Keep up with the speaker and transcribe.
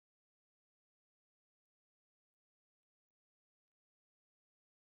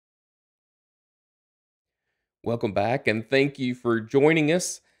Welcome back, and thank you for joining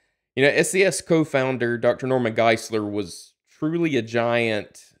us. SCS co founder Dr. Norman Geisler was truly a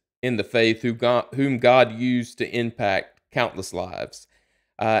giant in the faith whom God used to impact countless lives.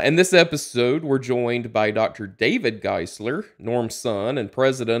 In this episode, we're joined by Dr. David Geisler, Norm's son and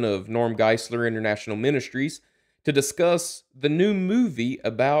president of Norm Geisler International Ministries, to discuss the new movie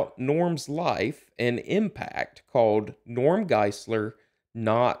about Norm's life and impact called Norm Geisler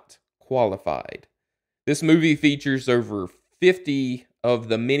Not Qualified. This movie features over 50 of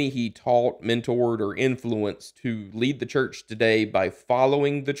the many he taught, mentored, or influenced to lead the church today by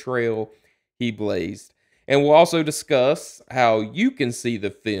following the trail he blazed. And we'll also discuss how you can see the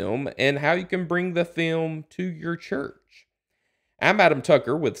film and how you can bring the film to your church. I'm Adam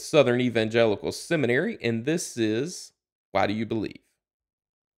Tucker with Southern Evangelical Seminary, and this is Why Do You Believe?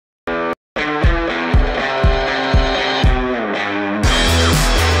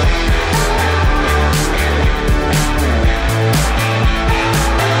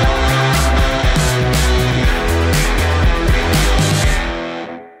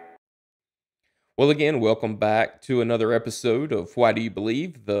 Well, again, welcome back to another episode of Why Do You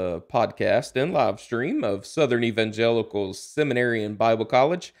Believe, the podcast and live stream of Southern Evangelical Seminary and Bible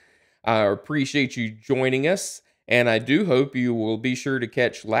College. I appreciate you joining us, and I do hope you will be sure to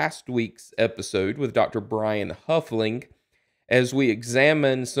catch last week's episode with Dr. Brian Huffling as we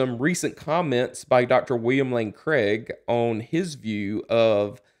examine some recent comments by Dr. William Lane Craig on his view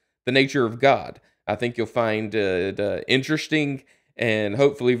of the nature of God. I think you'll find it interesting and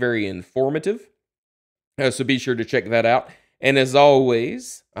hopefully very informative. So be sure to check that out. And as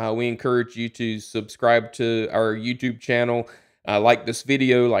always, we encourage you to subscribe to our YouTube channel, like this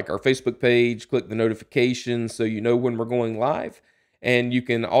video, like our Facebook page, click the notifications so you know when we're going live. And you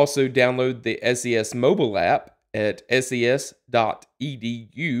can also download the SES mobile app at ses.edu,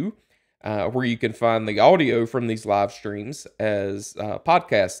 where you can find the audio from these live streams as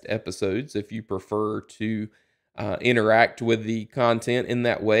podcast episodes if you prefer to interact with the content in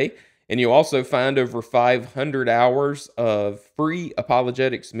that way. And you'll also find over 500 hours of free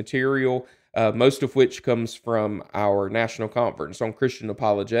apologetics material, most of which comes from our national conference on Christian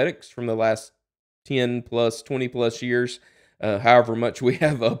apologetics from the last 10 plus, 20 plus years, however much we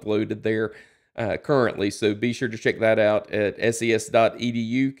have uploaded there currently. So be sure to check that out at ses.edu.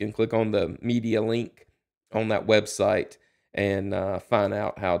 You can click on the media link on that website and find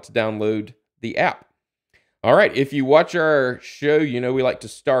out how to download the app. All right, if you watch our show, you know we like to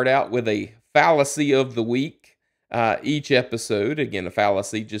start out with a fallacy of the week each episode. Again, a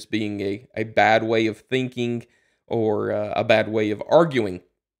fallacy just being a bad way of thinking or a bad way of arguing.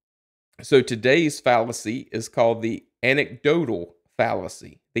 So today's fallacy is called the anecdotal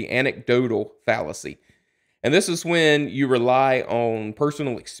fallacy. The anecdotal fallacy. And this is when you rely on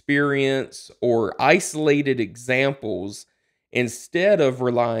personal experience or isolated examples instead of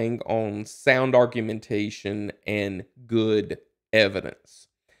relying on sound argumentation and good evidence.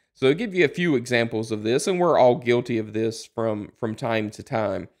 So I'll give you a few examples of this, and we're all guilty of this from time to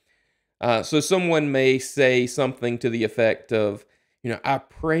time. So someone may say something to the effect of, I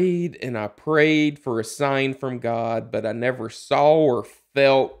prayed and I prayed for a sign from God, but I never saw or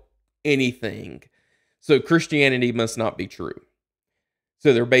felt anything. So Christianity must not be true.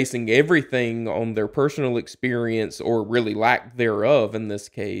 So they're basing everything on their personal experience, or really lack thereof in this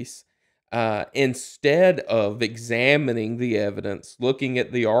case, instead of examining the evidence, looking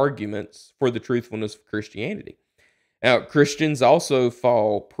at the arguments for the truthfulness of Christianity. Now, Christians also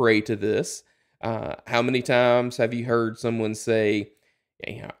fall prey to this. How many times have you heard someone say,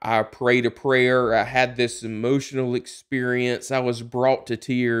 I prayed a prayer, I had this emotional experience, I was brought to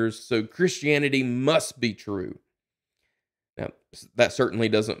tears, so Christianity must be true. Now, that certainly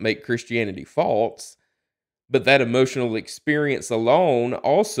doesn't make Christianity false, but that emotional experience alone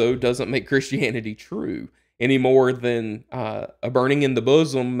also doesn't make Christianity true any more than a burning in the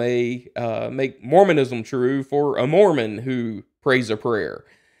bosom may make Mormonism true for a Mormon who prays a prayer.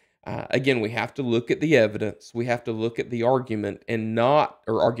 Again, we have to look at the evidence. We have to look at the arguments and not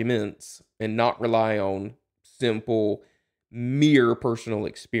rely on simple, mere personal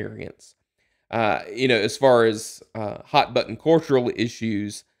experience. As far as hot button cultural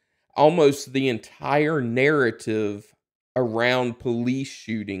issues, almost the entire narrative around police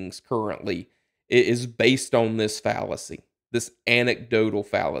shootings currently is based on this fallacy, this anecdotal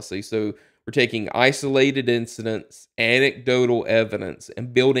fallacy. So we're taking isolated incidents, anecdotal evidence,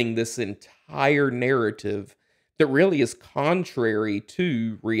 and building this entire narrative that really is contrary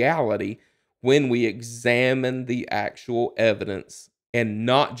to reality when we examine the actual evidence and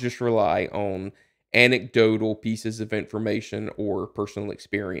not just rely on anecdotal pieces of information or personal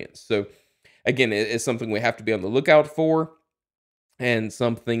experience. So again, it's something we have to be on the lookout for, and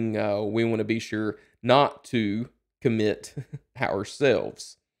something we want to be sure not to commit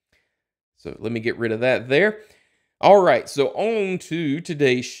ourselves. So let me get rid of that there. All right, so on to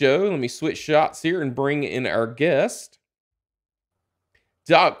today's show. Let me switch shots here and bring in our guest,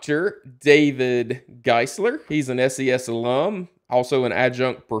 Dr. David Geisler. He's an SES alum, also an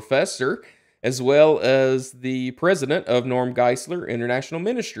adjunct professor, as well as the president of Norm Geisler International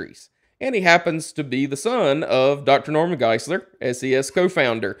Ministries. And he happens to be the son of Dr. Norman Geisler, SES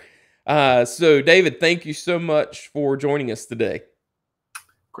co-founder. So, David, thank you so much for joining us today.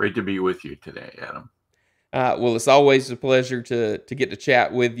 Great to be with you today, Adam. Well, it's always a pleasure to get to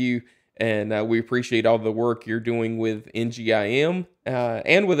chat with you, and we appreciate all the work you're doing with NGIM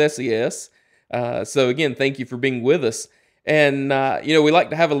and with SES. So again, thank you for being with us. And we like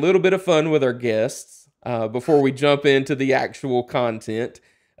to have a little bit of fun with our guests before we jump into the actual content.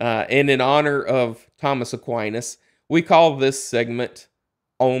 And in honor of Thomas Aquinas, we call this segment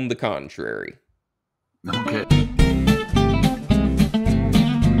 "On the Contrary." Okay.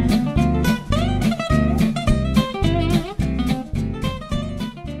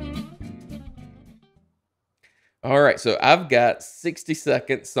 All right, so I've got 60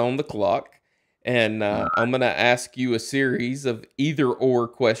 seconds on the clock, and I'm going to ask you a series of either-or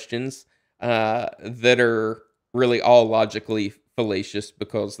questions that are really all logically fallacious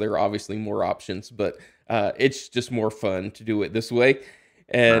because there are obviously more options, but it's just more fun to do it this way.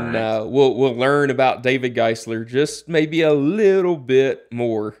 And we'll learn about David Geisler just maybe a little bit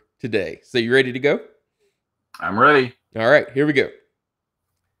more today. So you ready to go? I'm ready. All right, here we go.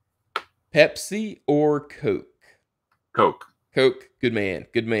 Pepsi or Coke? Coke. Coke, good man,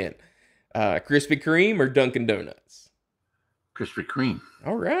 good man. Krispy Kreme or Dunkin' Donuts? Krispy Kreme.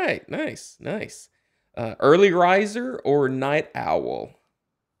 All right, nice, nice. Early riser or night owl?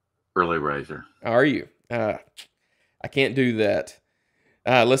 Early riser. Are you? I can't do that.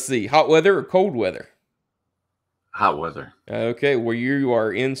 Let's see, hot weather or cold weather? Hot weather. Okay, well, you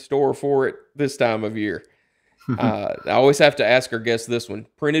are in store for it this time of year. I always have to ask our guests this one: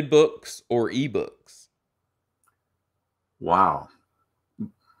 printed books or ebooks? Wow.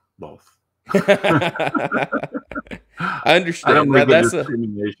 Both. I understand. I don't make that's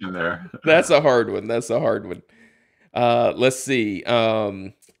discrimination there. That's a hard one. That's a hard one. Let's see.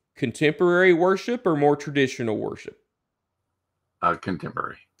 Contemporary worship or more traditional worship?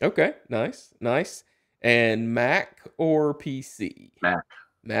 Contemporary. Okay, nice, nice. And Mac or PC? Mac.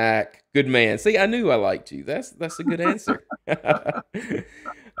 Mac. Good man. See, I knew I liked you. That's a good answer.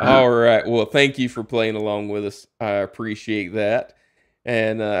 All right. Well, thank you for playing along with us. I appreciate that.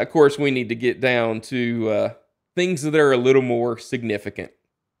 And of course, we need to get down to things that are a little more significant.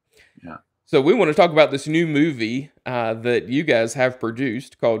 Yeah. So we want to talk about this new movie that you guys have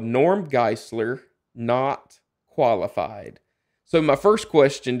produced called Norm Geisler, Not Qualified. So my first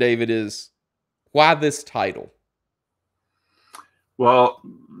question, David, is why this title? Well,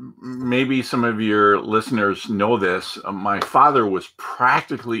 maybe some of your listeners know this. My father was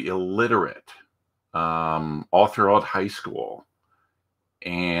practically illiterate all throughout high school.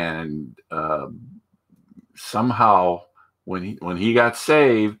 And somehow when he got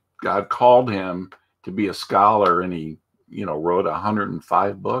saved, God called him to be a scholar, and he, wrote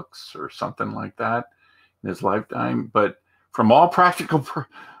 105 books or something like that in his lifetime. But from all practical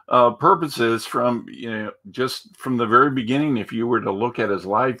purposes, from just from the very beginning, if you were to look at his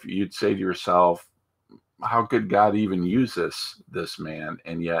life, you'd say to yourself, how could God even use this man?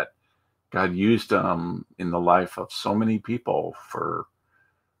 And yet God used him in the life of so many people for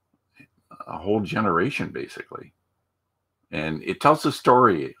a whole generation, basically. And it tells a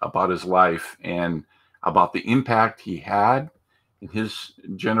story about his life and about the impact he had in his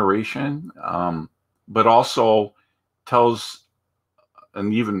generation, but also tells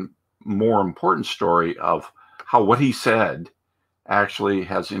an even more important story of how what he said actually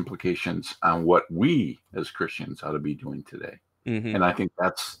has implications on what we as Christians ought to be doing today. Mm-hmm. And I think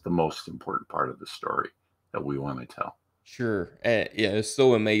that's the most important part of the story that we want to tell. Sure. Yeah, it's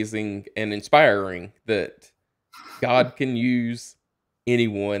so amazing and inspiring that God can use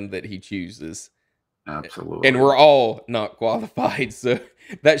anyone that he chooses. Absolutely. And we're all not qualified. So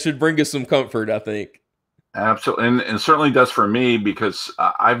that should bring us some comfort, I think. Absolutely. And certainly does for me, because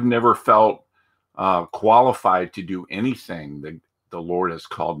I've never felt qualified to do anything that the Lord has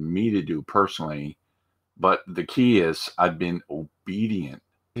called me to do personally. But the key is I've been obedient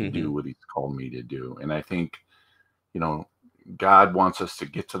to do what he's called me to do. And I think, God wants us to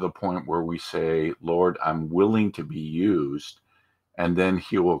get to the point where we say, Lord, I'm willing to be used. And then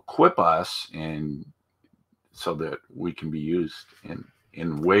he will equip us so that we can be used in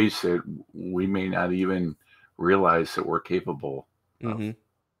in ways that we may not even realize that we're capable of. Hmm.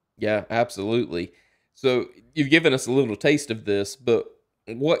 Yeah, absolutely. So you've given us a little taste of this, but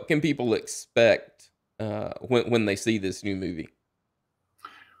what can people expect when they see this new movie?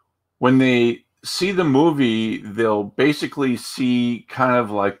 When they see the movie, they'll basically see kind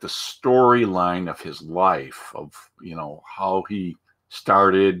of like the storyline of his life, of, how he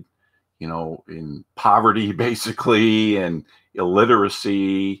started, in poverty basically, and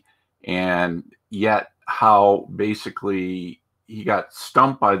illiteracy, and yet how basically he got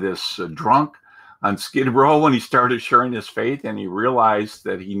stumped by this drunk on Skid Row when he started sharing his faith, and he realized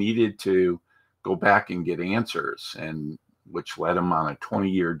that he needed to go back and get answers, and which led him on a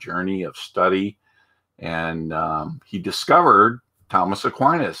 20-year journey of study. And he discovered Thomas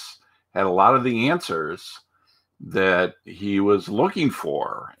Aquinas had a lot of the answers that he was looking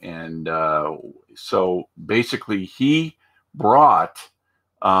for. And so basically, he brought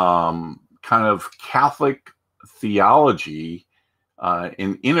kind of Catholic theology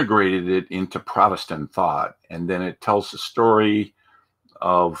and integrated it into Protestant thought. And then it tells the story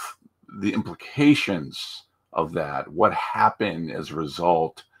of the implications of that, what happened as a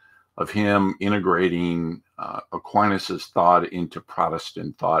result of him integrating Aquinas's thought into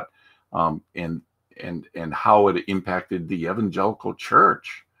Protestant thought, and how it impacted the evangelical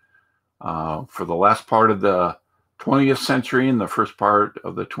church for the last part of the 20th century and the first part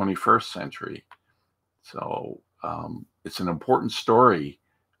of the 21st century. So it's an important story,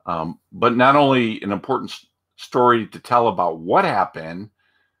 but not only an important story to tell about what happened,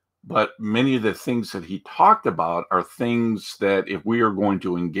 but many of the things that he talked about are things that if we are going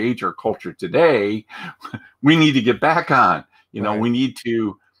to engage our culture today, we need to get back on. Right. We need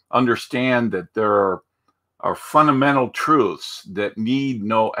to understand that there are fundamental truths that need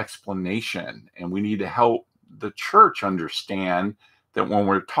no explanation. And we need to help the church understand that when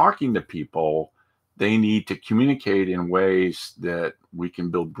we're talking to people, they need to communicate in ways that we can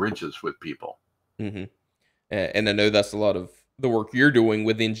build bridges with people. Hmm. And I know that's a lot of the work you're doing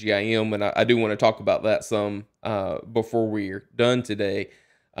with NGIM, and I do want to talk about that some before we're done today.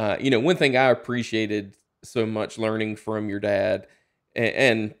 One thing I appreciated so much learning from your dad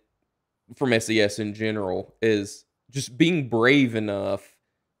and from SES in general is just being brave enough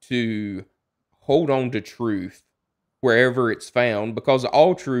to hold on to truth wherever it's found, because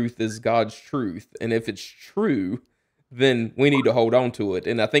all truth is God's truth. And if it's true, then we need to hold on to it.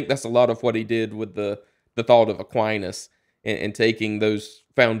 And I think that's a lot of what he did with the thought of Aquinas, and taking those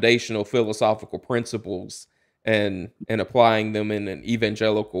foundational philosophical principles and applying them in an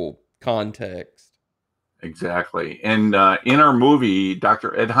evangelical context. Exactly. And in our movie,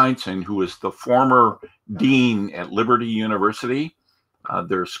 Dr. Ed Heinzen, who is the former dean at Liberty University,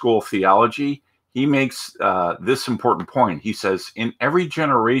 their school of theology, he makes this important point. He says, in every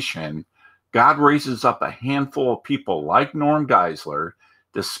generation, God raises up a handful of people like Norm Geisler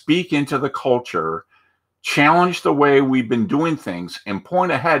to speak into the culture, challenge the way we've been doing things, and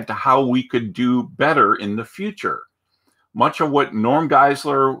point ahead to how we could do better in the future. Much of what Norm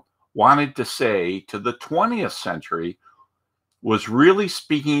Geisler wanted to say to the 20th century was really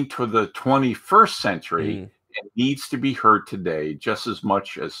speaking to the 21st century, Mm, and needs to be heard today just as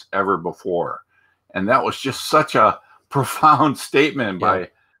much as ever before. And that was just such a profound statement yeah. by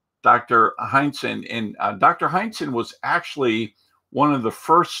Dr. Heinzen. And Dr. Heinzen was actually one of the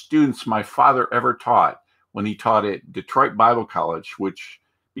first students my father ever taught when he taught at Detroit Bible College, which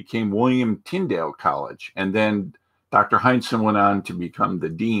became William Tyndale College. And then Dr. Heinzen went on to become the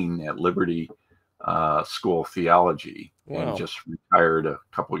dean at Liberty School of Theology, and Wow. just retired a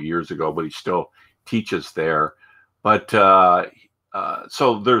couple of years ago, but he still teaches there. But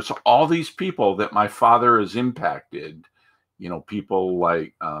so there's all these people that my father has impacted, people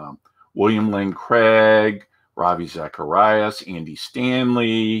like William Lane Craig, Ravi Zacharias, Andy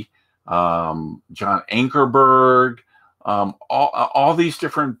Stanley, John Ankerberg, all these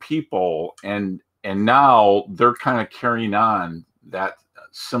different people. And now they're kind of carrying on that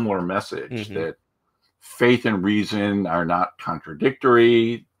similar message Hmm. that faith and reason are not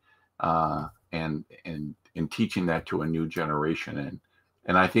contradictory, and teaching that to a new generation.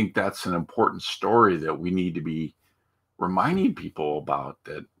 And I think that's an important story that we need to be reminding people about,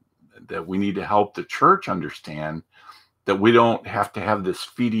 that we need to help the church understand that we don't have to have this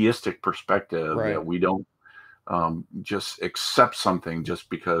fideistic perspective, Right. that we don't just accept something just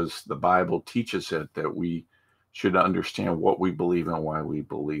because the Bible teaches it, that we should understand what we believe and why we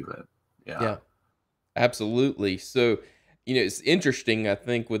believe it. Yeah. Yeah. Absolutely. So, it's interesting, I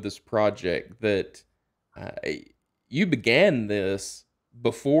think, with this project that uh, you began this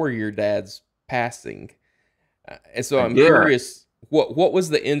before your dad's passing. And so I I'm did. curious. what was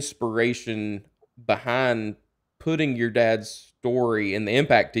the inspiration behind putting your dad's story and the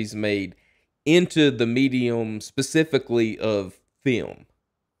impact he's made into the medium specifically of film?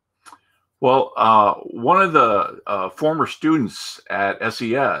 Well, one of the former students at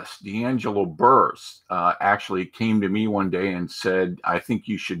SES, D'Angelo Burrs, actually came to me one day and said, "I think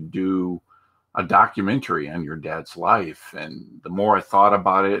you should do a documentary on your dad's life." And the more I thought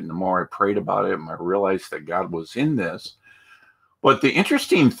about it and the more I prayed about it, I realized that God was in this. But the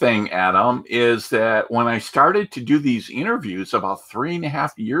interesting thing, Adam, is that when I started to do these interviews about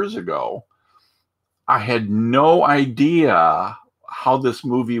 3.5 years ago, I had no idea how this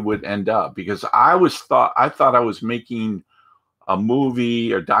movie would end up, because I thought I was making a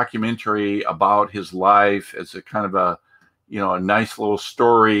movie or documentary about his life as a kind of a, a nice little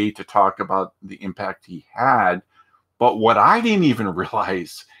story to talk about the impact he had. But what I didn't even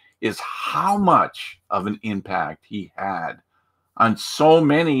realize is how much of an impact he had on so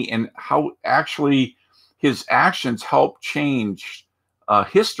many, and how actually his actions helped change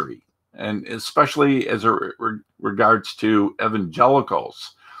history, and especially as it regards to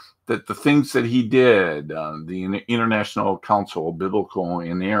evangelicals, that the things that he did, the International Council of Biblical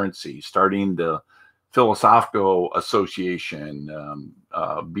Inerrancy, starting the Philosophical Association,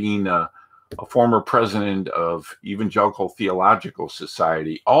 being a former president of Evangelical Theological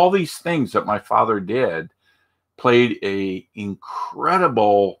Society, all these things that my father did played a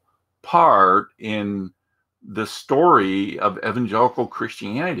incredible part in the story of evangelical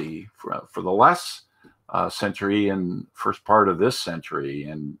Christianity for the last century and first part of this century.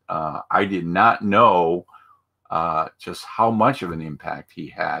 And I did not know just how much of an impact he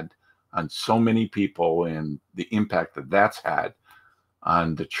had on so many people, and the impact that that's had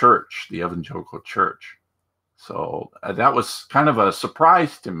on the church, the evangelical church. So that was kind of a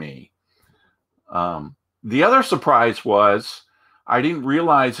surprise to me. The other surprise was I didn't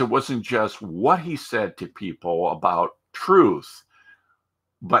realize it wasn't just what he said to people about truth,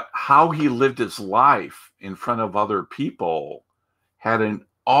 but how he lived his life in front of other people had an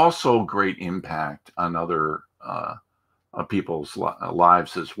also great impact on other people's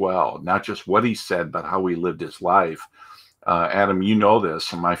lives as well. Not just what he said, but how he lived his life. Adam, you know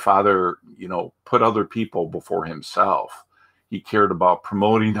this, and my father, put other people before himself. He cared about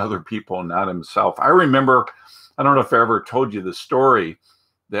promoting other people, not himself. I remember, I don't know if I ever told you the story,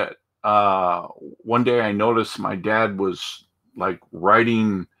 that one day I noticed my dad was like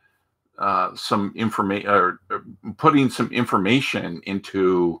writing some information, or putting some information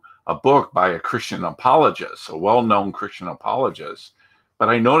into a book by a Christian apologist, a well-known Christian apologist. But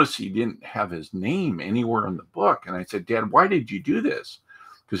I noticed he didn't have his name anywhere in the book. And I said, "Dad, why did you do this?"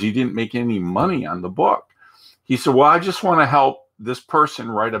 Because he didn't make any money on the book. He said, "Well, I just want to help this person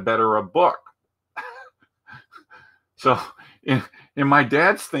write a better book." So in my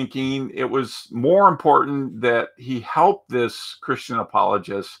dad's thinking, it was more important that he helped this Christian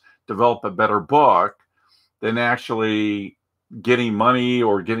apologist develop a better book than actually getting money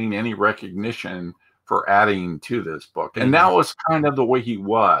or getting any recognition for adding to this book. And that was kind of the way he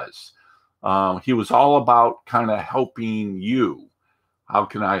was. He was all about kind of helping you. How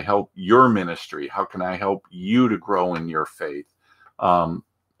can I help your ministry? How can I help you to grow in your faith? And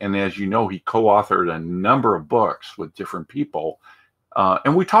as you know, he co-authored a number of books with different people.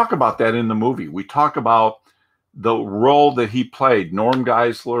 And we talk about that in the movie. We talk about the role that he played. Norm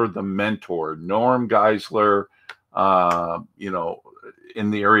Geisler, the mentor. Norm Geisler, in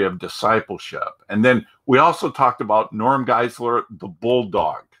the area of discipleship. And then we also talked about Norm Geisler, the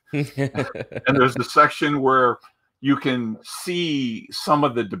bulldog. And there's a section where you can see some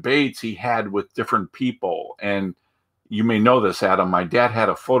of the debates he had with different people. And you may know this, Adam, my dad had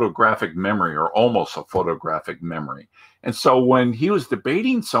a photographic memory, or almost a photographic memory. And so when he was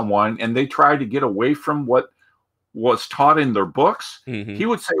debating someone and they tried to get away from what was taught in their books, he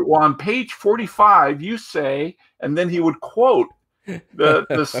would say, "Well, on page 45, you say," and then he would quote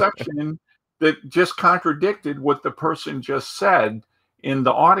the section that just contradicted what the person just said in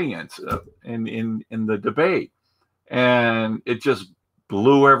the audience, in the debate. And it just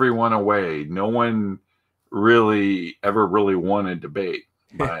blew everyone away. No one really ever really won a debate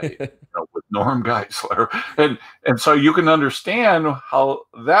with Norm Geisler. And so you can understand how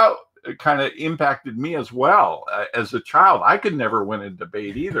that kind of impacted me as well. As a child, I could never win a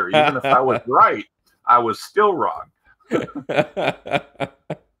debate either. Even if I was right, I was still wrong.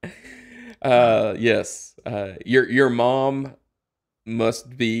 Yes. Your mom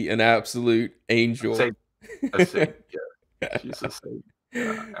must be an absolute angel. I say, yeah, she's a saint.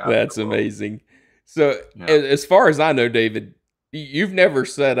 That's amazing. So, as far as I know, David, you've never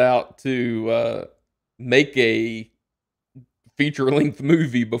set out to make a feature-length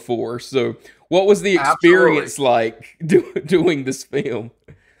movie before. So, what was the Absolutely. experience like doing this film?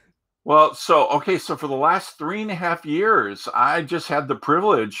 Well, so for the last 3.5 years, I just had the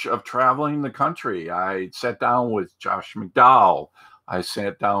privilege of traveling the country. I sat down with Josh McDowell. I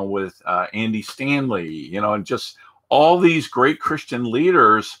sat down with Andy Stanley, and just all these great Christian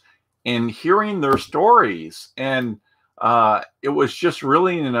leaders and hearing their stories. And it was just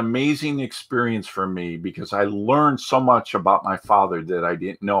really an amazing experience for me because I learned so much about my father that I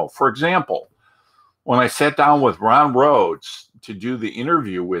didn't know. For example, when I sat down with Ron Rhodes to do the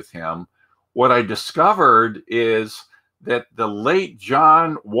interview with him, what I discovered is that the late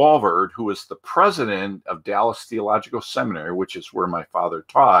John Walvoord, who was the president of Dallas Theological Seminary, which is where my father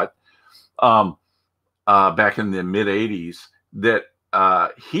taught um, back in the mid 80s, that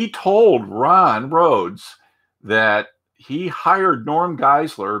he told Ron Rhodes that he hired Norm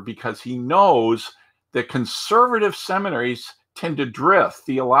Geisler because he knows that conservative seminaries tend to drift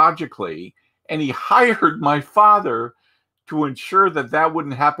theologically, and he hired my father to ensure that that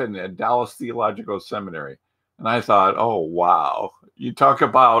wouldn't happen at Dallas Theological Seminary. And I thought, oh, wow. You talk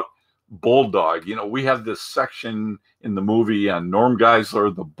about bulldog. We have this section in the movie on Norm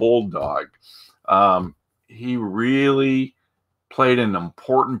Geisler, the bulldog. He really played an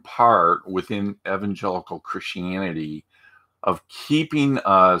important part within evangelical Christianity of keeping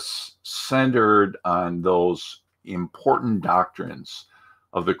us centered on those important doctrines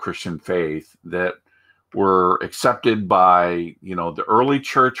of the Christian faith that were accepted by, the early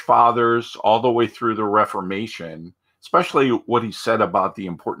church fathers all the way through the Reformation, especially what he said about the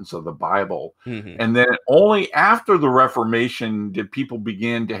importance of the Bible. Hmm. And then only after the Reformation did people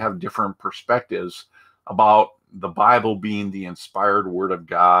begin to have different perspectives about the Bible being the inspired word of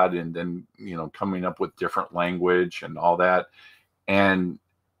God, and then, coming up with different language and all that. And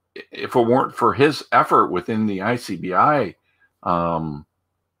if it weren't for his effort within the ICBI,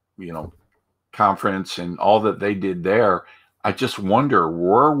 you know, conference and all that they did there, I just wonder,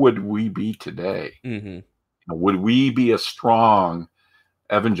 where would we be today? Hmm. Would we be as strong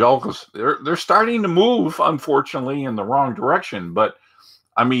evangelicals? They're starting to move, unfortunately, in the wrong direction. But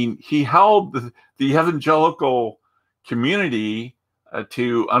I mean, he held the evangelical community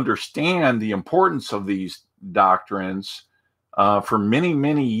to understand the importance of these doctrines for many,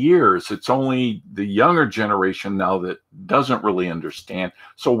 many years. It's only the younger generation now that doesn't really understand.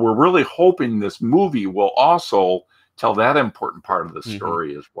 So we're really hoping this movie will also tell that important part of the Hmm.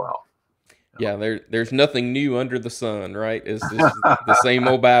 story as well. Yeah, there's nothing new under the sun, right? It's just the same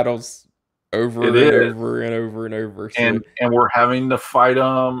old battles It over and is, over and over and over. So, and we're having to fight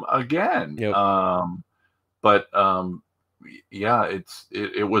them again. yep. But yeah,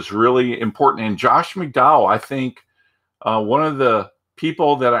 it was really important. And Josh McDowell, I think, one of the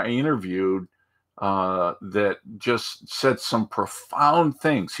people that I interviewed that just said some profound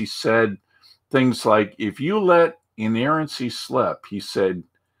things. He said things like, if you let inerrancy slip, he said,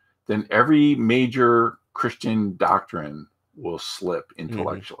 then every major Christian doctrine will slip Hmm.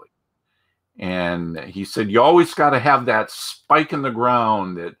 intellectually. And he said, you always got to have that spike in the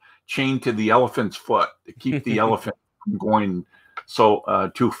ground that chained to the elephant's foot to keep the elephant from going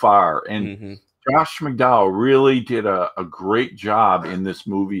so too far. And Hmm. Josh McDowell really did a great job in this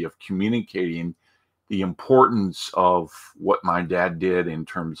movie of communicating the importance of what my dad did in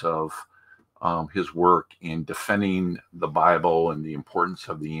terms of his work in defending the Bible and the importance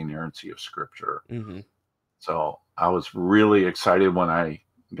of the inerrancy of Scripture. Hmm. So I was really excited when I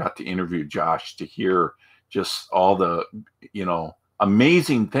got to interview Josh to hear just all the,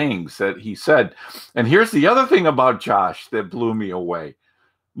 amazing things that he said. And here's the other thing about Josh that blew me away.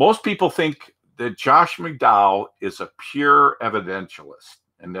 Most people think that Josh McDowell is a pure evidentialist.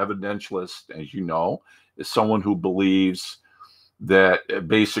 An evidentialist, as you know, is someone who believes that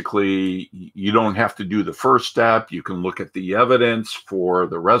basically you don't have to do the first step. You can look at the evidence for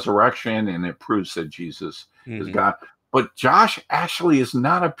the resurrection and it proves that Jesus is Hmm. God. But Josh actually is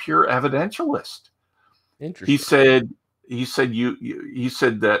not a pure evidentialist. He Interesting. said he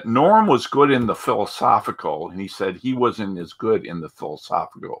said that Norm was good in the philosophical, and he said he wasn't as good in the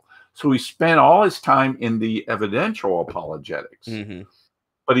philosophical. So he spent all his time in the evidential apologetics. Hmm.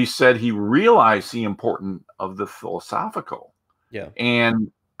 But he said he realized the importance of the philosophical. Yeah.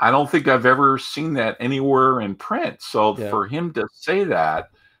 And I don't think I've ever seen that anywhere in print. So Yeah. for him to say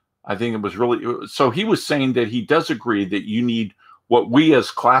that, I think it was really, so he was saying that he does agree that you need what we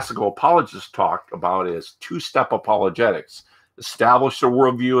as classical apologists talk about as two-step apologetics. Establish a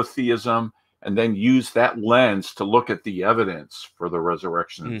worldview of theism and then use that lens to look at the evidence for the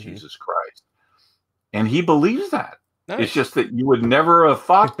resurrection of Hmm. Jesus Christ. And he believes that. It's Nice. just that you would never have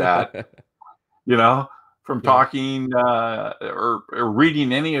thought that, you know? from Yeah. talking or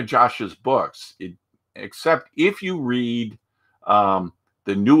reading any of Josh's books, except if you read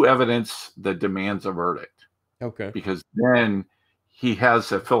The New Evidence That Demands a Verdict, Okay. because then he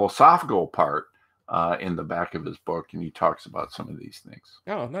has a philosophical part in the back of his book, and he talks about some of these things.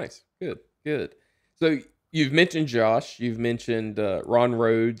 Oh, nice. Good. Good. So you've mentioned Josh, you've mentioned Ron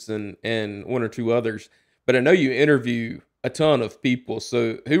Rhodes and one or two others, but I know you interview a ton of people.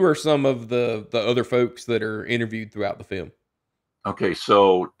 So who are some of the other folks that are interviewed throughout the film? Okay,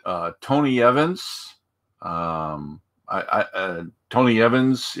 so Tony Evans, Tony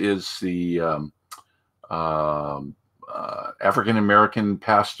Evans is the African American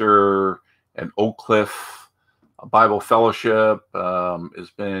pastor at Oak Cliff Bible Fellowship. Has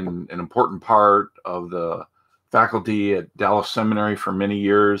been an important part of the faculty at Dallas Seminary for many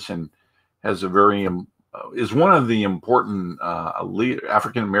years, and has a very is one of the important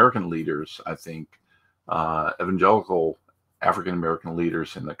African American leaders, I think, evangelical African American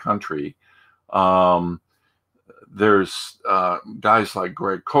leaders in the country. There's guys like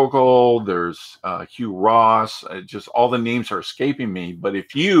Greg Kokel, there's Hugh Ross, just all the names are escaping me. But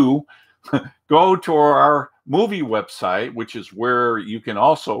if you go to our movie website, which is where you can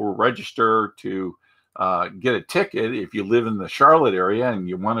also register to get a ticket if you live in the Charlotte area and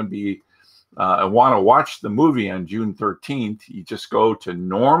you want to watch the movie on June 13th, you just go to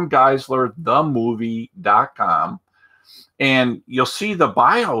normgeislerthemovie.com. And you'll see the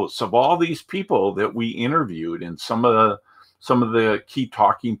bios of all these people that we interviewed and some of the key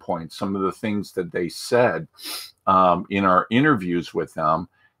talking points, some of the things that they said in our interviews with them.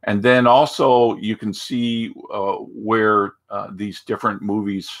 And then also you can see where these different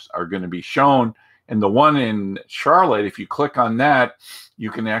movies are going to be shown. And the one in Charlotte, if you click on that, you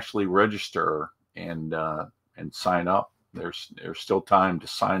can actually register and sign up. There's still time to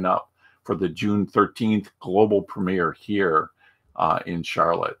sign up for the June 13th global premiere here in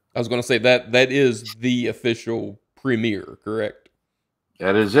Charlotte. I was going to say that is the official premiere, correct?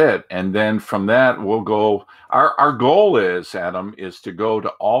 That is it. And then from that, we'll go. Our goal is, Adam, is to go to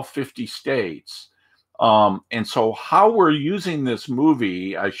all 50 states. And so how we're using this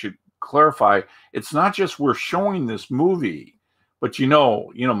movie, I should clarify, it's not just we're showing this movie, but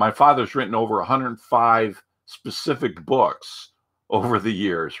my father's written over 105 specific books over the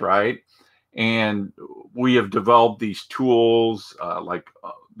years, right? And we have developed these tools like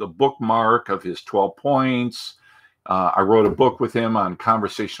the bookmark of his 12 points. I wrote a book with him on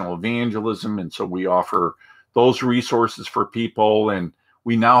conversational evangelism. And so we offer those resources for people. And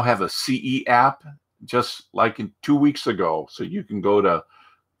we now have a CE app, just like 2 weeks ago. So you can go to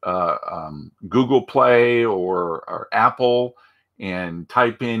Google Play or Apple and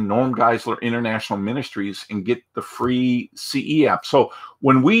type in Norm Geisler International Ministries and get the free CE app. So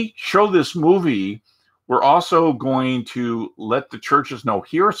when we show this movie, we're also going to let the churches know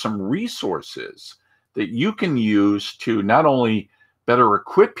here are some resources that you can use to not only better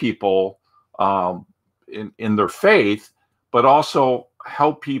equip people in their faith, but also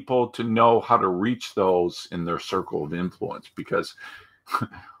help people to know how to reach those in their circle of influence. Because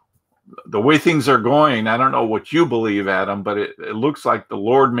the way things are going, I don't know what you believe, Adam, but it looks like the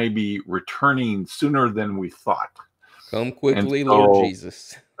Lord may be returning sooner than we thought. Come quickly, Lord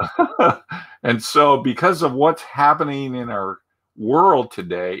Jesus. And so because of what's happening in our world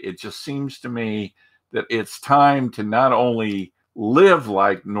today, it just seems to me that it's time to not only live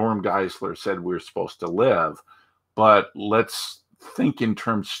like Norm Geisler said we're supposed to live, but let's think in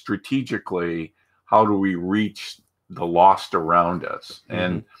terms strategically, how do we reach the lost around us? Mm-hmm.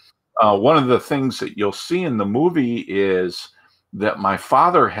 And one of the things that you'll see in the movie is that my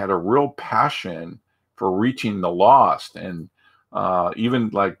father had a real passion for reaching the lost. And even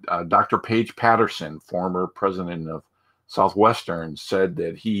like Dr. Paige Patterson, former president of Southwestern, said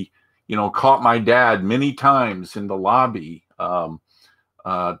that he, caught my dad many times in the lobby talking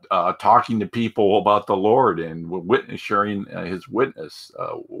to people about the Lord and sharing his witness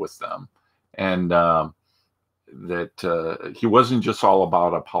with them. And that he wasn't just all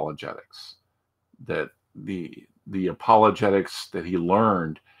about apologetics, that the apologetics that he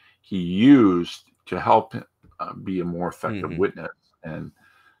learned, he used to help be a more effective witness. And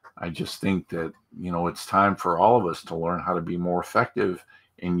I just think that, it's time for all of us to learn how to be more effective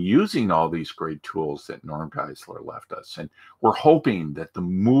in using all these great tools that Norm Geisler left us. And we're hoping that the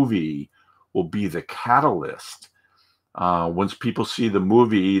movie will be the catalyst. Once people see the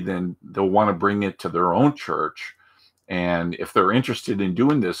movie, then they'll want to bring it to their own church. And if they're interested in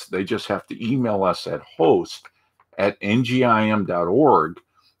doing this, they just have to email us at host@ngim.org.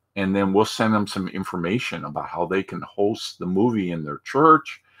 And then we'll send them some information about how they can host the movie in their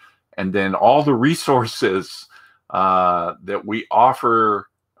church. and then all the resources that we offer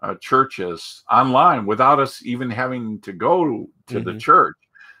churches online without us even having to go to the church.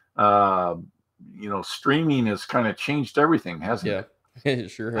 Streaming has kind of changed everything, hasn't Yeah, it? it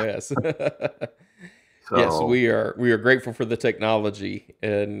sure has. Yes, So, we are grateful for the technology.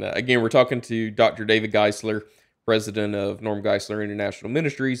 And again, we're talking to Dr. David Geisler, president of Norm Geisler International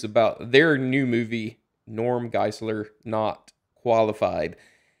Ministries, about their new movie, Norm Geisler Not Qualified.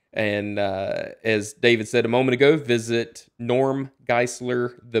 And as David said a moment ago, visit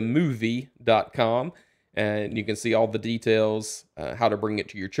normgeislerthemovie.com and you can see all the details, how to bring it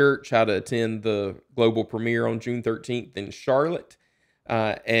to your church, how to attend the global premiere on June 13th in Charlotte,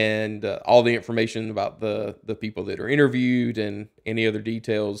 and all the information about the people that are interviewed and any other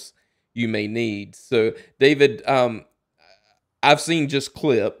details you may need. So, David, I've seen just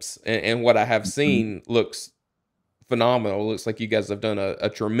clips, and what I have seen looks phenomenal. It looks like you guys have done a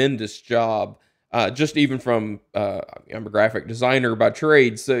tremendous job. Just even from I'm a graphic designer by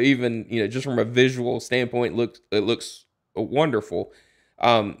trade, so even just from a visual standpoint, it looks wonderful.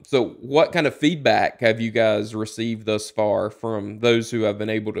 So, what kind of feedback have you guys received thus far from those who have been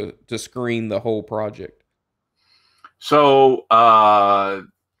able to screen the whole project? so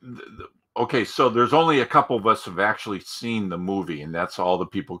okay, so there's only a couple of us have actually seen the movie, and that's all the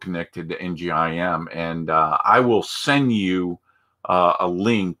people connected to NGIM. And I will send you a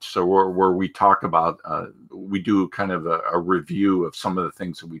link so where we talk about, we do kind of a review of some of the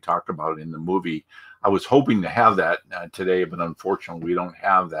things that we talked about in the movie. I was hoping to have that today, but unfortunately we don't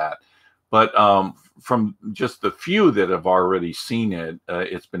have that. But from just the few that have already seen it,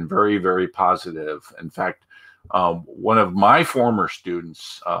 it's been very, very positive. In fact, one of my former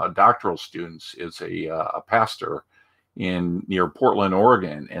students, doctoral students, is a pastor near Portland,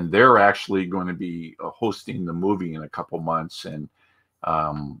 Oregon, and they're actually going to be hosting the movie in a couple months. And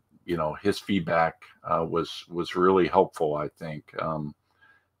his feedback was really helpful, I think.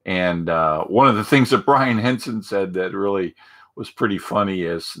 And one of the things that Brian Henson said that really was pretty funny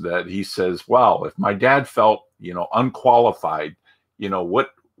is that he says, "Wow, if my dad felt unqualified, what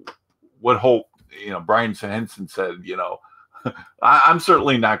hope?" Brian Henson said, I'm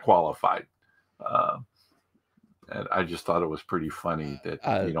certainly not qualified. And I just thought it was pretty funny that,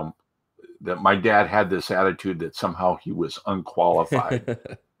 that my dad had this attitude that somehow he was unqualified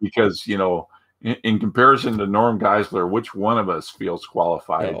because, in comparison to Norm Geisler, which one of us feels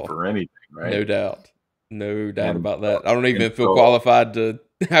qualified for anything, right? No doubt. No doubt about that. I don't even feel qualified to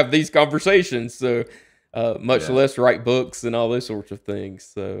have these conversations. So, much less write books and all those sorts of things.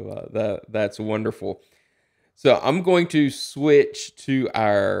 So that's wonderful. So I'm going to switch to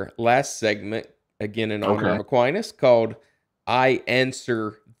our last segment again in honor of Aquinas called "I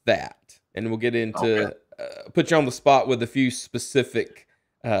Answer That," and we'll get into put you on the spot with a few specific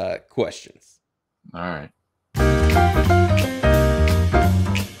questions. All right.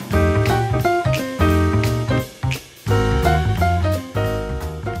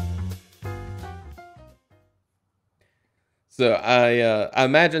 So I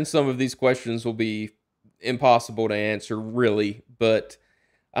imagine some of these questions will be impossible to answer, really. But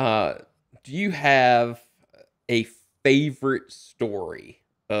do you have a favorite story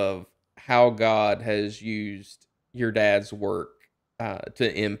of how God has used your dad's work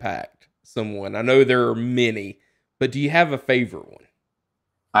to impact someone? I know there are many, but do you have a favorite one?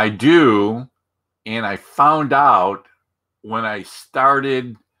 I do, and I found out when I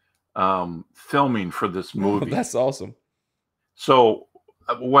started filming for this movie. Oh, that's awesome. So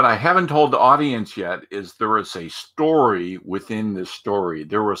what I haven't told the audience yet is there is a story within this story.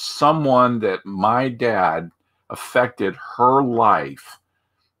 There was someone that my dad affected her life,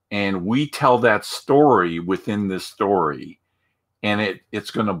 and we tell that story within this story, and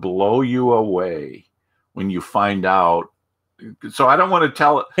it's going to blow you away when you find out. So I don't want to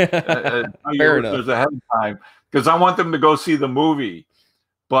tell your listeners ahead of time because I want them to go see the movie.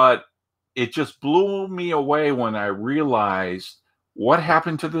 But it just blew me away when I realized what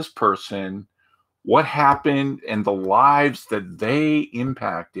happened to this person, what happened, and the lives that they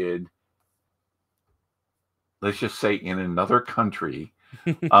impacted, let's just say in another country,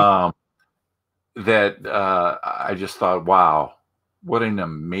 that I just thought, wow, what an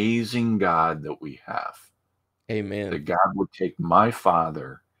amazing God that we have. Amen. That God would take my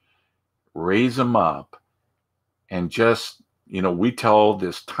father, raise him up, and just, we tell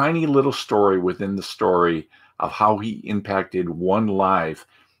this tiny little story within the story of how he impacted one life,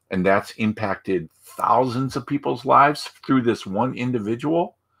 and that's impacted thousands of people's lives through this one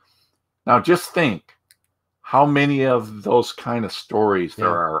individual. Now, just think how many of those kind of stories there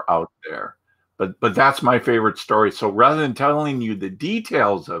are out there. but that's my favorite story. So rather than telling you the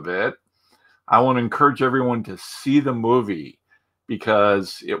details of it, I want to encourage everyone to see the movie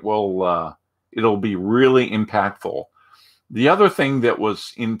because it'll be really impactful. The other thing that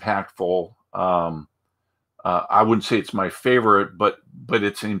was impactful, I wouldn't say it's my favorite, but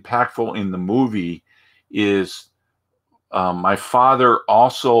it's impactful in the movie, is my father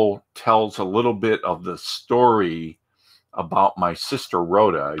also tells a little bit of the story about my sister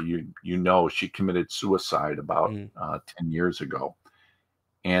Rhoda. You know, she committed suicide about 10 years ago.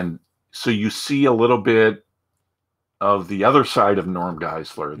 And so you see a little bit of the other side of Norm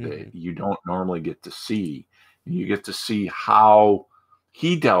Geisler that you don't normally get to see. You get to see how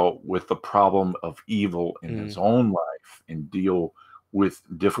he dealt with the problem of evil in his own life and deal with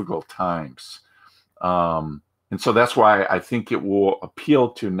difficult times. And so that's why I think it will appeal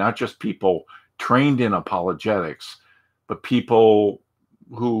to not just people trained in apologetics, but people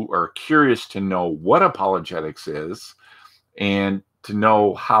who are curious to know what apologetics is and to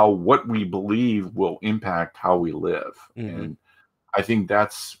know how what we believe will impact how we live. And I think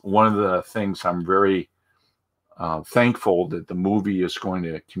that's one of the things I'm very thankful that the movie is going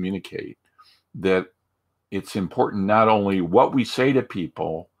to communicate, that it's important not only what we say to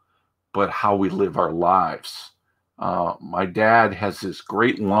people, but how we live our lives. My dad has this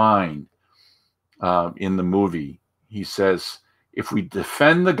great line in the movie. He says, if we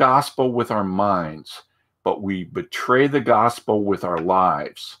defend the gospel with our minds, but we betray the gospel with our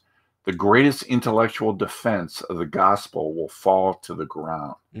lives, the greatest intellectual defense of the gospel will fall to the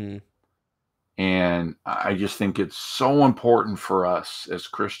ground. And I just think it's so important for us as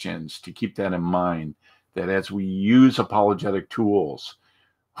Christians to keep that in mind, that as we use apologetic tools,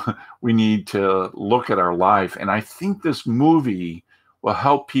 we need to look at our life. And I think this movie will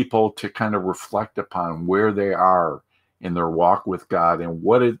help people to kind of reflect upon where they are in their walk with God and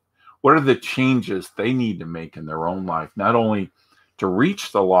what are the changes they need to make in their own life, not only to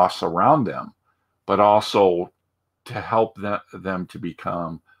reach the lost around them, but also to help them to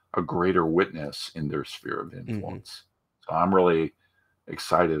become a greater witness in their sphere of influence. So I'm really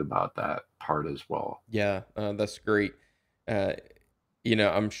excited about that part as well. Yeah, that's great.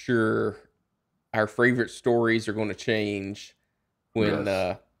 I'm sure our favorite stories are going to change when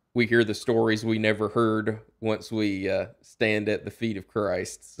Yes. we hear the stories we never heard once we stand at the feet of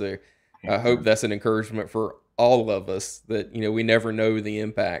Christ. So I hope Amen. that's an encouragement for all of us, that we never know the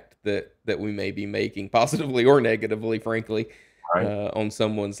impact that we may be making, positively or negatively, frankly, Right. on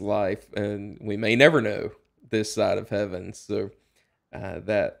someone's life, and we may never know this side of heaven. So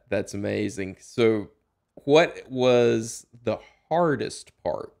that's amazing. So, what was the hardest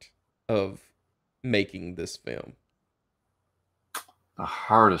part of making this film? The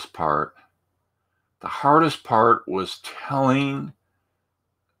hardest part. The hardest part was telling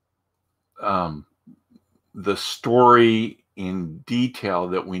the story in detail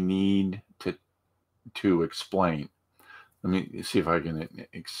that we need to explain. Let me see if I can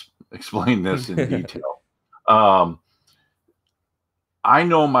explain this in detail. I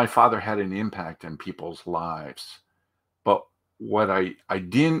know my father had an impact on people's lives, but what I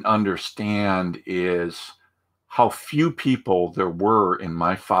didn't understand is how few people there were in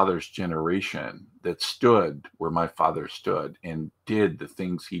my father's generation that stood where my father stood and did the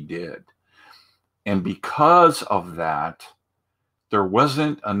things he did. And because of that, there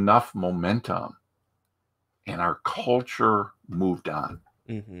wasn't enough momentum and our culture moved on.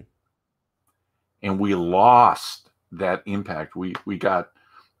 And we lost that impact. We got,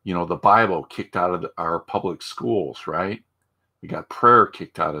 the Bible kicked out of our public schools, right? We got prayer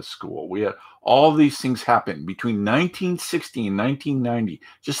kicked out of school. We had all these things happen between 1960 and 1990.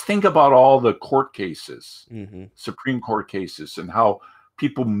 Just think about all the court cases, Supreme Court cases, and how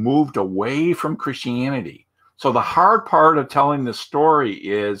people moved away from Christianity. So the hard part of telling the story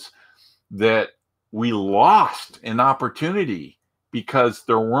is that we lost an opportunity because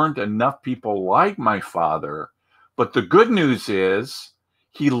there weren't enough people like my father. But the good news is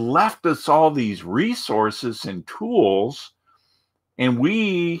he left us all these resources and tools, and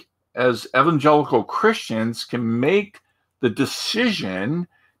we as evangelical Christians can make the decision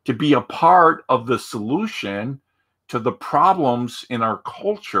to be a part of the solution to the problems in our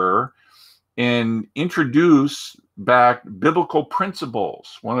culture and introduce back biblical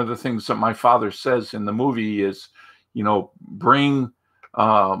principles. One of the things that my father says in the movie is, get on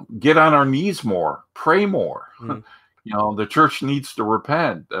our knees more, pray more. The church needs to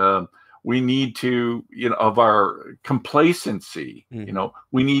repent. We need to, of our complacency,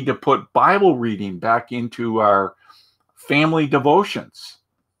 we need to put Bible reading back into our family devotions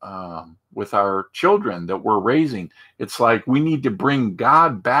with our children that we're raising. It's like we need to bring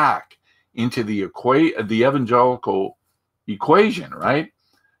God back into the evangelical equation, right?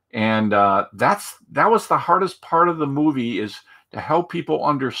 And that was the hardest part of the movie, is to help people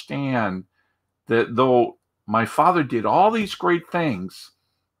understand that though my father did all these great things,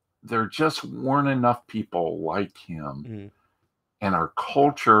 there just weren't enough people like him. Mm-hmm. And our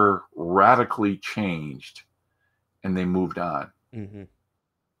culture radically changed, and they moved on. Mm-hmm.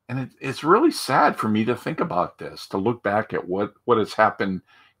 And it's really sad for me to think about this, to look back at what has happened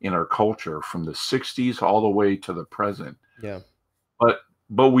in our culture from the 60s all the way to the present. Yeah.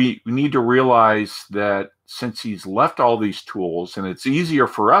 But we need to realize that since he's left all these tools, and it's easier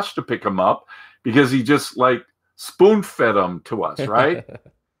for us to pick them up because he just like spoon fed them to us, right?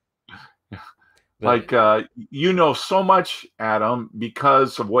 Like, you know so much, Adam,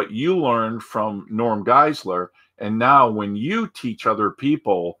 because of what you learned from Norm Geisler. And now when you teach other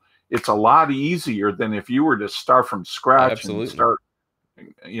people, it's a lot easier than if you were to start from scratch and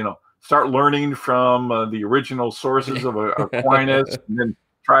start learning from the original sources of Aquinas, and then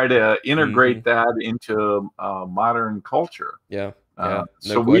try to integrate that into modern culture. Yeah.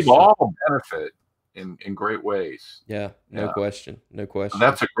 So we've all benefit in great ways. Yeah. No question. No question.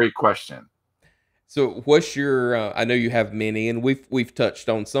 That's a great question. So what's your, I know you have many, and we've touched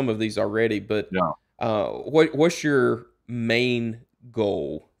on some of these already, but what's your main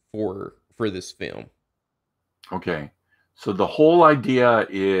goal for this film? Okay. So the whole idea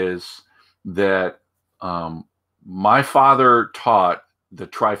is that my father taught the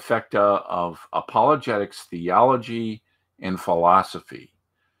trifecta of apologetics, theology, and philosophy.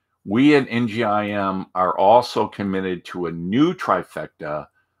 We at NGIM are also committed to a new trifecta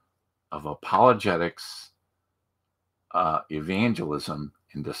of apologetics, evangelism,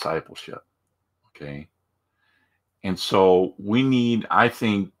 and discipleship. Okay. And so we need, I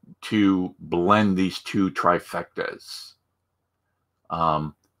think, to blend these two trifectas.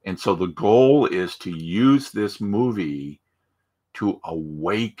 And so the goal is to use this movie to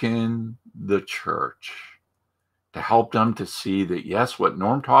awaken the church, to help them to see that, yes, what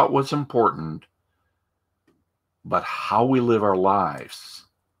Norm taught was important, but how we live our lives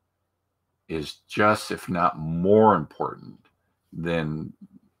is just, if not more important than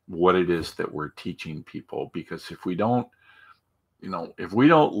what it is that we're teaching people. Because if we don't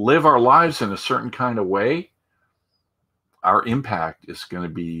live our lives in a certain kind of way, our impact is going to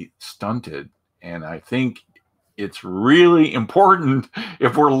be stunted. And I think it's really important,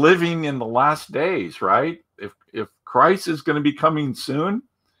 if we're living in the last days, right? If Christ is going to be coming soon,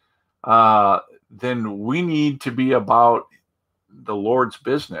 then we need to be about the Lord's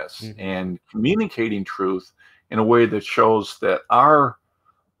business and communicating truth in a way that shows that our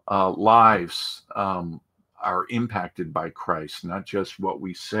lives are impacted by Christ, not just what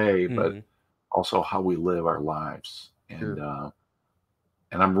we say, but also how we live our lives. And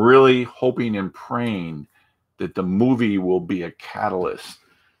and I'm really hoping and praying that the movie will be a catalyst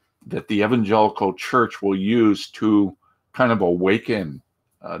that the evangelical church will use to kind of awaken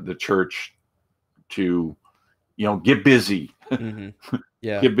the church to, get busy.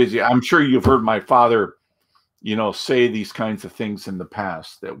 Get busy. I'm sure you've heard my father, say these kinds of things in the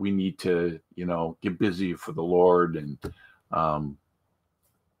past, that we need to, get busy for the Lord. And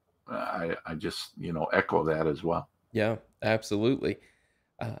I just, echo that as well. Yeah, absolutely.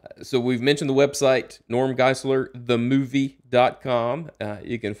 So we've mentioned the website, Norm Geisler, themovie.com.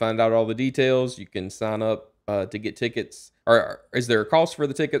 You can find out all the details. You can sign up to get tickets. Or is there a cost for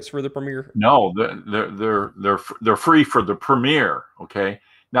the tickets for the premiere? No, they're free for the premiere. Okay.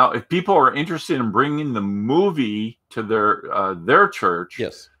 Now, if people are interested in bringing the movie to their church,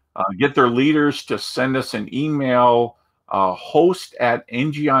 yes, get their leaders to send us an email,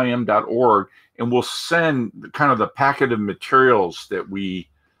 host@ngim.org, and we'll send kind of the packet of materials that we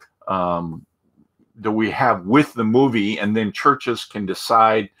have with the movie, and then churches can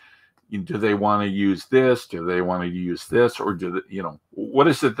decide, do they want to use this? Do they want to use this? Or what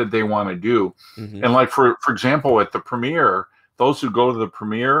is it that they want to do? And like, for example, at the premiere, those who go to the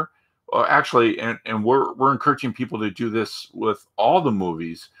premiere, actually, and we're encouraging people to do this with all the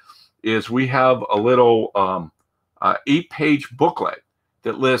movies, is we have a little 8-page booklet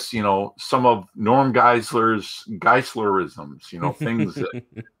that lists, some of Norm Geisler's Geislerisms, things that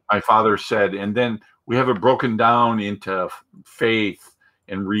my father said. And then we have it broken down into faith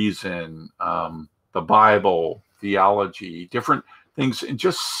and reason, the Bible, theology, different things in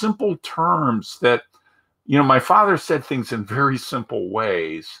just simple terms that, my father said things in very simple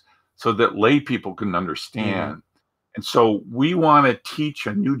ways so that lay people can understand. And so we want to teach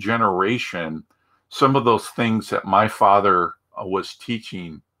a new generation some of those things that my father was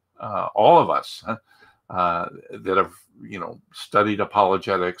teaching all of us that studied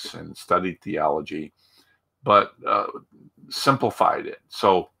apologetics and studied theology, but simplified it.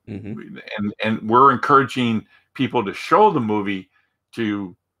 So, Mm-hmm. and we're encouraging people to show the movie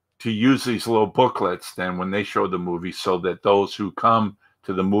to use these little booklets then when they show the movie, so that those who come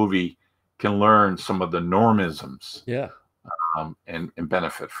to the movie can learn some of the normisms, Yeah. and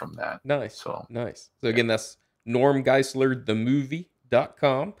benefit from that. Nice. So, Nice. So yeah. again, that's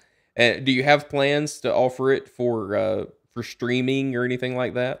normgeislerthemovie.com. And do you have plans to offer it for streaming or anything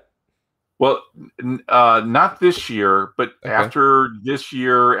like that? Well, not this year, but Okay. after this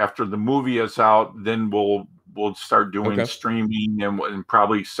year, after the movie is out, then we'll start doing Okay. streaming, and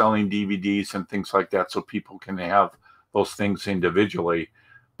probably selling DVDs and things like that, so people can have those things individually.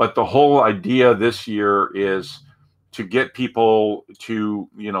 But the whole idea this year is to get people to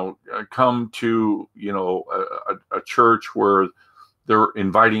come to a church where they're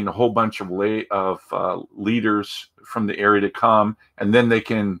inviting a whole bunch of leaders from the area to come, and then they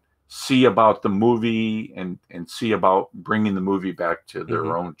can see about the movie, and see about bringing the movie back to Mm-hmm.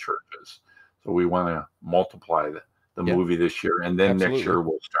 their own churches. So we want to multiply the Yeah. movie this year, and then next Absolutely. year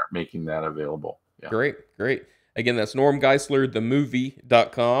we'll start making that available. Yeah. Great. Great. Again, that's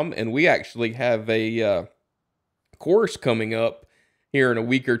normgeislerthemovie.com. And we actually have a course coming up here in a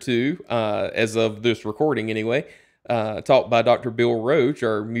week or two, as of this recording anyway, taught by Dr. Bill Roach,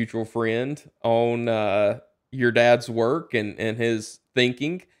 our mutual friend, on your dad's work and his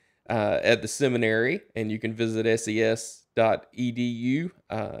thinking at the seminary. And you can visit ses.edu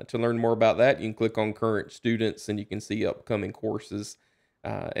to learn more about that. You can click on current students and you can see upcoming courses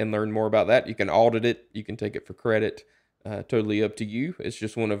and learn more about that. You can audit it, you can take it for credit. Totally up to you. It's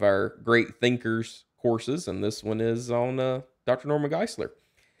just one of our great thinkers courses, and this one is on Dr. Norman Geisler.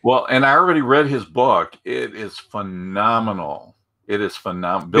 Well, and I already read his book. It is phenomenal. It is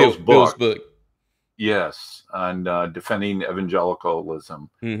phenomenal. Bill's Bill's book, book. yes, on defending evangelicalism.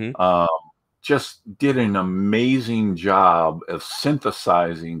 Mm-hmm. Um, just did an amazing job of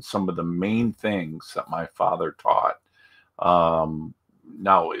synthesizing some of the main things that my father taught.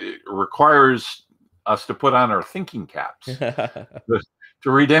 Now, it requires us to put on our thinking caps to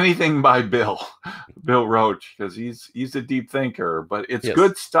read anything by Bill Roach, because he's a deep thinker, but it's Yes.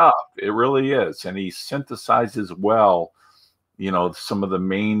 good stuff. It really is. And he synthesizes well, some of the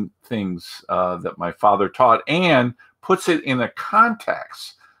main things that my father taught, and puts it in a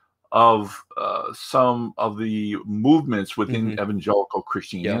context of some of the movements within Mm-hmm. evangelical Yeah.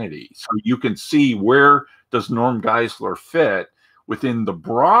 Christianity. So you can see, where does Norm Geisler fit within the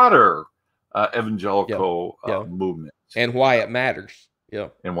broader Yeah. evangelical Yeah. movement, And why it matters. Yeah.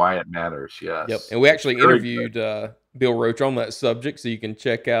 and why it matters. Yep. Yes, And we it's actually very good. interviewed Bill Roach on that subject, so you can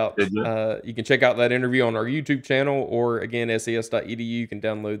check out Did you? that interview on our YouTube channel, or again ses.edu. You can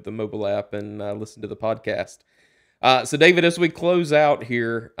download the mobile app and listen to the podcast. So David, as we close out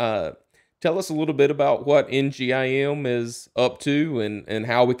here, tell us a little bit about what NGIM is up to, and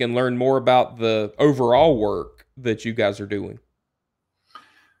how we can learn more about the overall work that you guys are doing.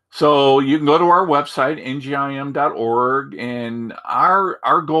 So you can go to our website, ngim.org, and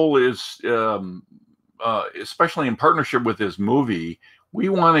our goal is, especially in partnership with this movie, we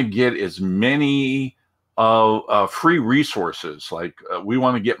want to get as many free resources. Like, we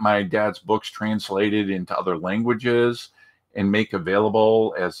want to get my dad's books translated into other languages and make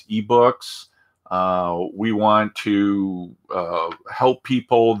available as ebooks. We want to help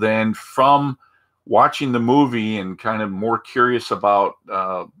people then, from watching the movie and kind of more curious about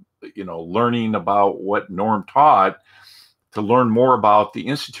learning about what Norm taught, to learn more about the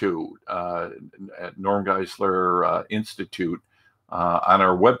Institute at Norm Geisler Institute on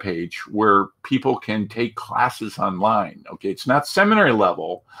our webpage, where people can take classes online. Okay, it's not seminary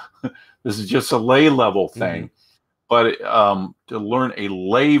level. This is just a lay level thing. Mm-hmm. But to learn a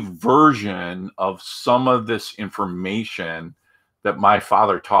lay version of some of this information that my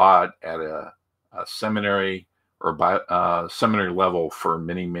father taught at a seminary, or by seminary level, for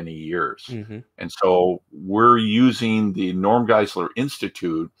many, many years. Mm-hmm. And so we're using the Norm Geisler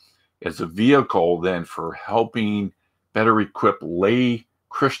Institute as a vehicle then for helping better equip lay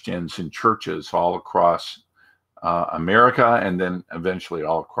Christians in churches all across America, and then eventually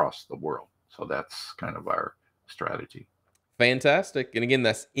all across the world. So that's kind of our strategy. Fantastic. And again,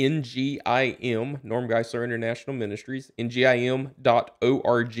 that's NGIM, Norm Geisler International Ministries, ngim.org.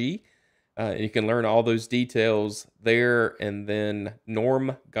 And you can learn all those details there. And then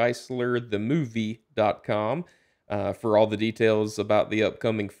normgeislerthemovie.com for all the details about the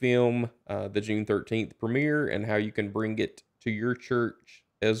upcoming film, the June 13th premiere, and how you can bring it to your church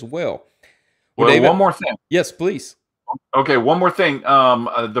as well. Well, Well, David, one more thing. yes, please. Okay, one more thing.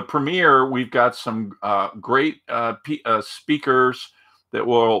 The premiere, we've got some great speakers that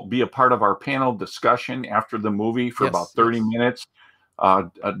will be a part of our panel discussion after the movie for about Yes, 30 yes. minutes.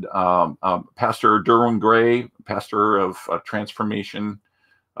 Pastor Derwin Gray, pastor of Transformation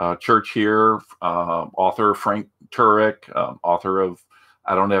Church here, author Frank Turek, author of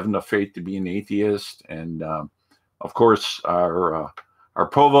I Don't Have Enough Faith to Be an Atheist, and of course our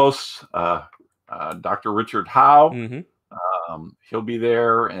provost, Dr. Richard Howe. Hmm. He'll be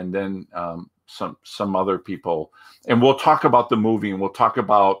there, and then some other people, and we'll talk about the movie, and we'll talk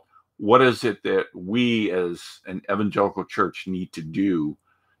about what is it that we as an evangelical church need to do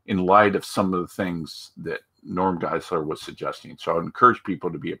in light of some of the things that Norm Geisler was suggesting. So I would encourage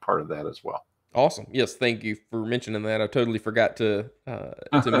people to be a part of that as well. Awesome. Yes, thank you for mentioning that. I totally forgot to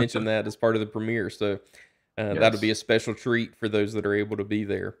mention that as part of the premiere. So that'll be Yes. a special treat for those that are able to be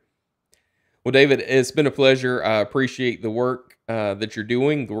there. Well, David, it's been a pleasure. I appreciate the work that you're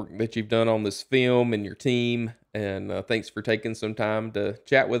doing, the work that you've done on this film and your team, and thanks for taking some time to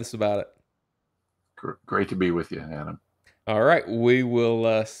chat with us about it. Great to be with you, Adam. All right, we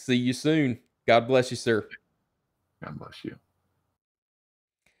will see you soon. God bless you, sir. God bless you.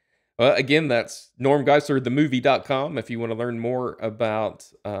 Again, that's normgeislerthemovie.com if you want to learn more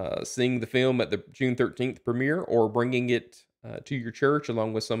about seeing the film at the June 13th premiere or bringing it to your church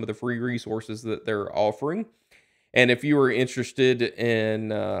along with some of the free resources that they're offering. And if you are interested in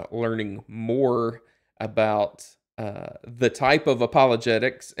learning more about the type of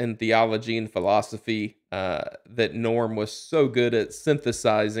apologetics and theology and philosophy that Norm was so good at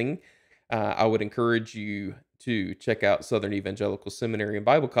synthesizing, I would encourage you to check out Southern Evangelical Seminary and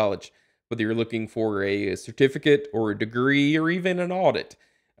Bible College, whether you're looking for a certificate or a degree or even an audit.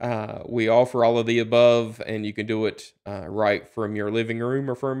 We offer all of the above, and you can do it right from your living room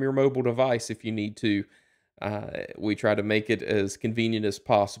or from your mobile device if you need to. We try to make it as convenient as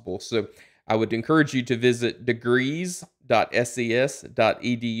possible. So I would encourage you to visit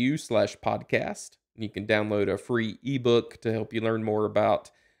degrees.ses.edu/podcast. You can download a free ebook to help you learn more about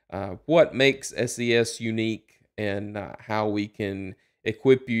what makes SES unique and how we can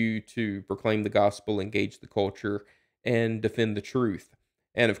equip you to proclaim the gospel, engage the culture, and defend the truth.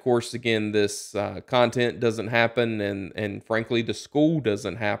 And of course, again, this content doesn't happen, and frankly, the school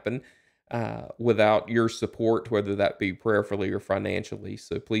doesn't happen without your support, whether that be prayerfully or financially.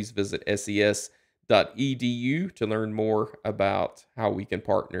 So please visit ses.edu to learn more about how we can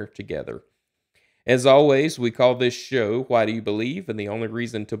partner together. As always, we call this show Why Do You Believe? And the only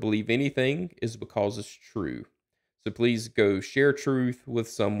reason to believe anything is because it's true. So please go share truth with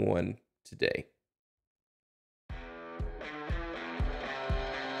someone today.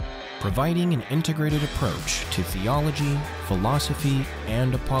 Providing an integrated approach to theology, philosophy,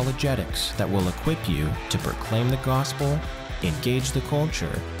 and apologetics that will equip you to proclaim the gospel, engage the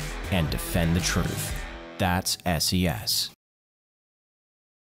culture, and defend the truth. That's SES.